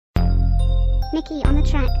Mickey on the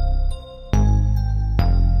track.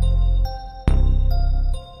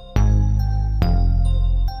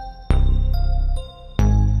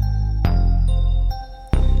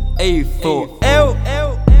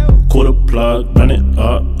 A4L. Quarter plug, run it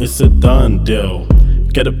up, it's a done deal.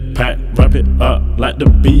 Get a pack, wrap it up like the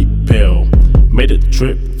beat pill. Made a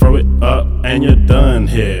trip, throw it up, and you're done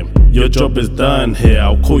here. Your job is done here,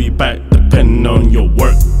 I'll call you back depending on your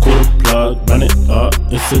work. Quarter plug, run it up,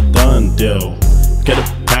 it's a done deal. Get a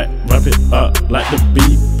pack, wrap it up like the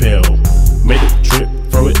beat pill. Made a trip,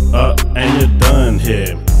 throw it up, and you're done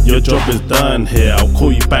here. Your job is done here, I'll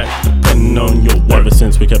call you back depending on your work. Ever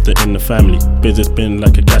since we kept it in the family, business been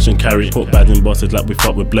like a cash and carry. Put bads in bosses like we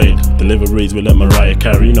fuck with Blade. Deliveries we let Mariah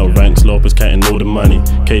carry. No ranks, Lopez counting all the money.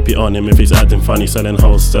 KP on him if he's acting funny. Selling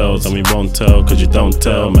wholesales and we won't tell, cause you don't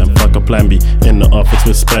tell. Man, fuck a plan B, in the office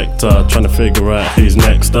with Spectre. Trying to figure out who's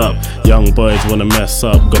next up. Young boys wanna mess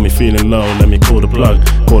up, got me feeling low, let me call the plug.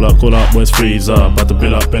 Call up, where's Freezer? About to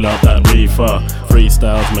bill up that reefer.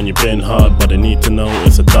 Freestyles, man, you been hard, but they need to know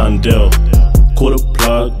it's a done deal. Quarter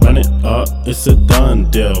plug, run it up, it's a done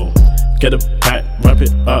deal. Get a pack, wrap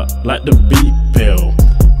it up like the beat pill.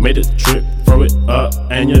 Made a trip, throw it up,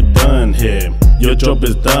 and you're done here. Your job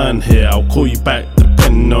is done here, I'll call you back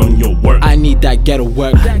depending on your work. I need that ghetto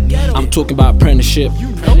work. I'm talking about apprenticeship.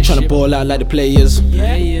 Trying to ball out like the players.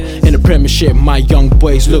 In the premiership, my young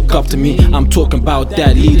boys look up to me. I'm talking about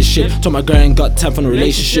that leadership. Told my girl ain't got time for no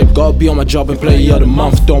relationship. Gotta be on my job and play of the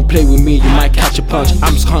month. Don't play with me, you might catch a punch.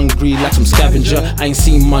 I'm just hungry like some scavenger. I ain't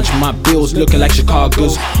seen much, my bills looking like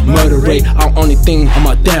Chicago's. Murder rate, our only thing on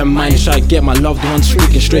my damn mind is try to get my loved ones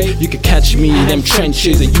freaking straight. You can catch me in them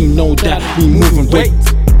trenches and you know that we moving weight.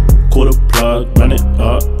 Quarter plug, run it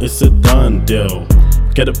up, it's a done deal.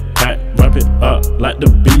 Get a pack, wrap it up like the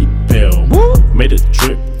beat pill. Made a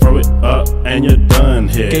trip, throw it up, and you're done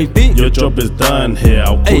here. Your job is done here,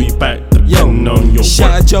 I'll call you back depending on your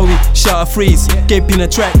Shout work. out Joey, shout out Freeze. Keep in the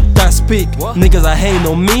track, that's peak. Niggas I hate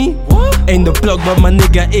on me. Ain't the plug, but my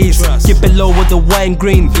nigga is. Keep it low with the wine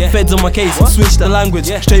green. Feds on my case, switch the language.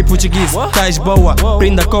 Straight Portuguese, Taj Boa.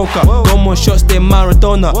 Bring the coca, got more shots than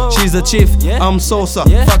Maradona. She's the chief, I'm Sosa.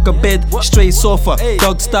 Fuck a bed, straight sofa.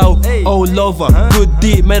 Dog style, all over. Good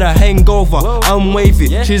deed, made a hangover. I'm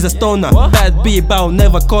wavy, she's a stoner. Bad beat, bow,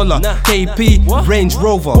 never call her. KP, Range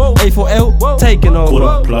Rover. A4L, taking over.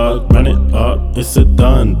 Quarter plug, run it up, it's a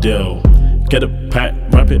done deal. Get a pack,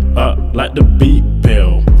 wrap it up like the beat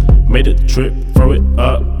pill. Made a trip, throw it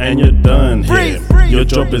up, and you're done here. Your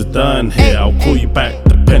job is done here, I'll call you back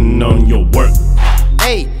depending on your work.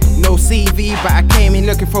 Hey, no CV, but I came in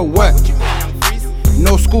looking for work.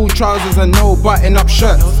 No school trousers and no button-up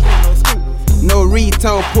shirts. No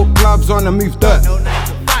retail, put gloves on and move dirt.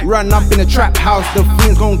 Run up in a trap house, the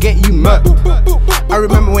fiends gon' get you murked. I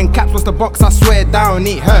remember when Caps was the box, I swear down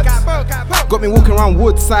it hurts. Got me walking around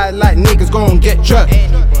Woodside like niggas gon' get jerked.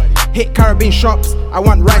 Hit Caribbean shops, I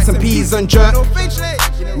want rice and peas and jerk.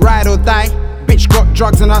 Ride or die, bitch got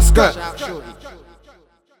drugs in her skirt.